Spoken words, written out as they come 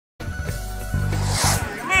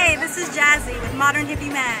this is Jazzy with Modern Hippie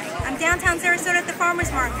Mag. I'm downtown Sarasota at the Farmers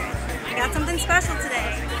Market. I got something special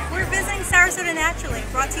today. We're visiting Sarasota Naturally,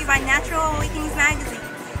 brought to you by Natural Awakenings Magazine.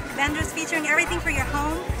 Vendors featuring everything for your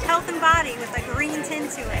home, health, and body with a green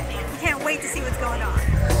tint to it. We can't wait to see what's going on.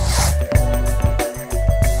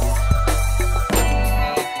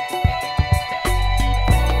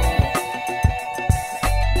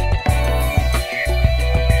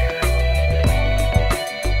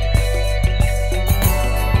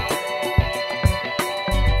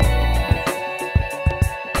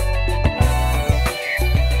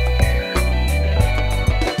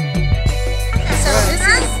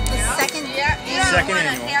 Second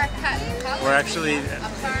annual. We're actually,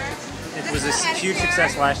 it was a huge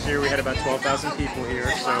success last year. We had about 12,000 people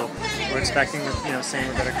here, so we're expecting the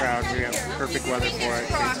same or better crowd. We have perfect weather for it, great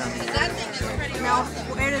time of year. So. Now,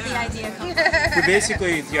 where did the idea come from?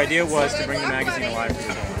 The idea was to bring the magazine alive for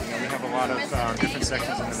the day. We have a lot of different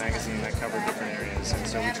sections in the magazine that cover different areas, and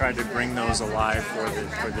so we tried to bring those alive for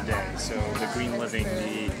the day. So the green living,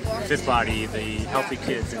 the fit body, the healthy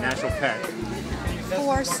kid, the natural pet.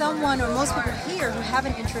 For someone or most people here who have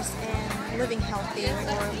an interest in living healthy or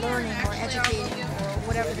learning or educating or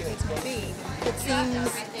whatever the case may be, it seems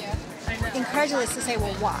incredulous to say,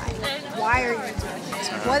 well, why? Why are you doing this?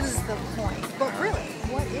 What is the point? But really,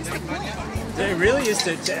 what is the point? It really is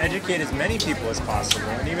to educate as many people as possible.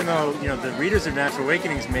 And even though the readers of Natural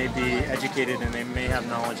Awakenings may be educated and they may have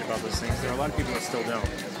knowledge about those things, there are a lot of people that still don't.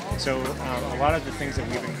 So a lot of the things that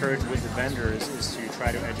we've encouraged with the vendors is to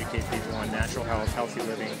try to educate people on natural health, healthy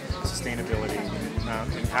living, sustainability,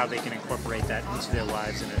 and how they can incorporate that into their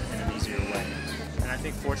lives in an easier way. And I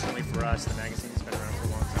think fortunately for us, the magazine has been around for a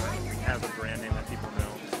long time. We have a brand name that people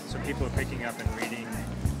know, so people are picking up and reading,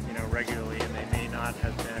 regularly, and they may not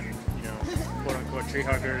have been, quote unquote tree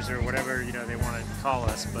huggers or whatever they want to call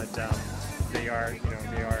us, but they are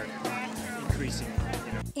increasing.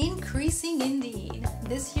 Increasing indeed.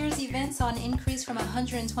 This year's event saw an increase from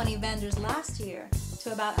 120 vendors last year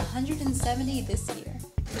to about 170 this year.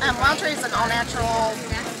 Wild Tree is an all-natural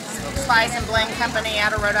spice and blend company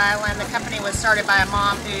out of Rhode Island. The company was started by a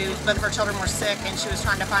mom who both of her children were sick, and she was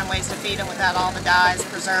trying to find ways to feed them without all the dyes,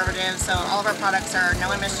 preservatives. So all of our products are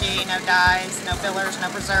no MSG, no dyes, no fillers, no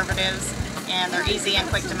preservatives, and they're easy and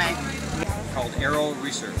quick to make. Called Aero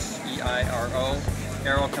Research, E-I-R-O.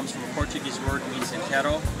 Aero comes from a Portuguese word means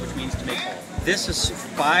entero, which means to make whole. This is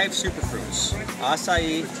 5 superfruits: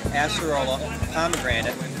 acai, acerola,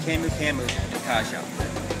 pomegranate, camu camu, and caja.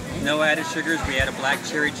 No added sugars. We add a black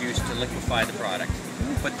cherry juice to liquefy the product.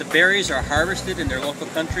 But the berries are harvested in their local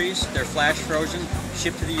countries, they're flash frozen,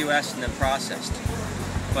 shipped to the U.S. and then processed.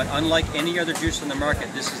 But unlike any other juice on the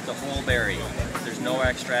market, this is the whole berry. There's no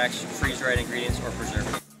extracts, freeze-dried ingredients, or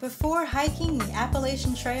preservatives. Before hiking the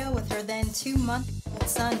Appalachian Trail with her then 2-month-old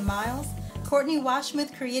son Miles, Courtney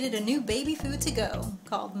Washmuth created a new baby food to go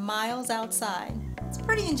called Miles Outside. It's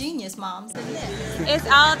pretty ingenious, moms, isn't it? It's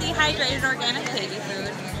all dehydrated organic baby food.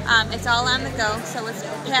 It's all on the go, so it's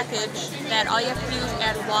packaged that all you have to do is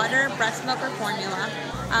add water, breast milk, or formula.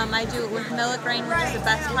 I do it with millet grain, which is the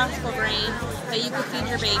best possible grain that you could feed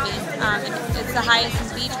your baby. It's the highest in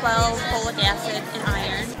B12, folic acid, and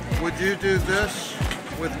iron. Would you do this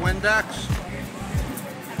with Windex?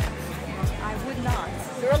 I would not.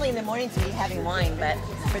 It's early in the morning to be having wine, but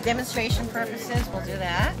for demonstration purposes, we'll do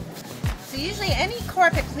that. So usually any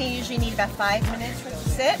carpet clean usually need about 5 minutes to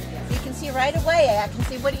sit. You can see right away. I can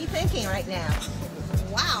see, what are you thinking right now?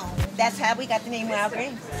 Wow. That's how we got the name Wild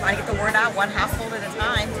Green. Trying to get the word out one household at a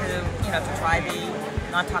time to try the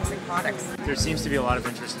non-toxic products. There seems to be a lot of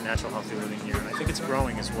interest in natural healthy living here, and I think it's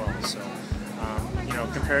growing as well. So,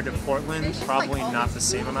 compared to Portland, probably not the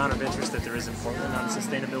same amount of interest that there is in Portland on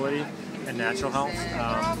sustainability and natural health.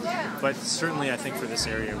 But certainly, I think for this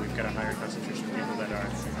area, we've got a higher concentration of people that are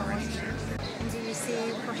interested. And do you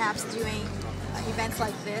see perhaps doing events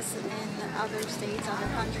like this in other states, other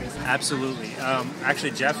countries? Absolutely.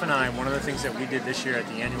 Actually, Jeff and I, one of the things that we did this year at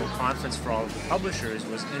the annual conference for all of the publishers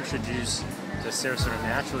was introduce the Sarasota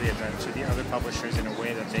Naturally event to the other publishers in a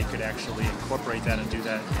way that they could actually incorporate that and do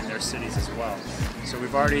that in their cities as well. So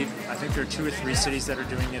we've already, I think there are 2 or 3 cities that are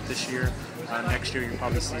doing it this year. Next year you'll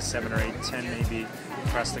probably see 7 or 8, 10 maybe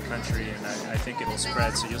across the country, and I think it'll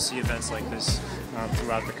spread. So you'll see events like this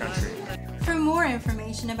throughout the country. For more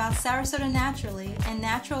information about Sarasota Naturally and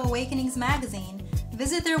Natural Awakenings Magazine,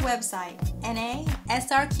 visit their website,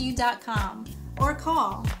 nasrq.com, or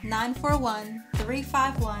call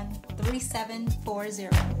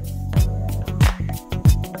 941-351-3740.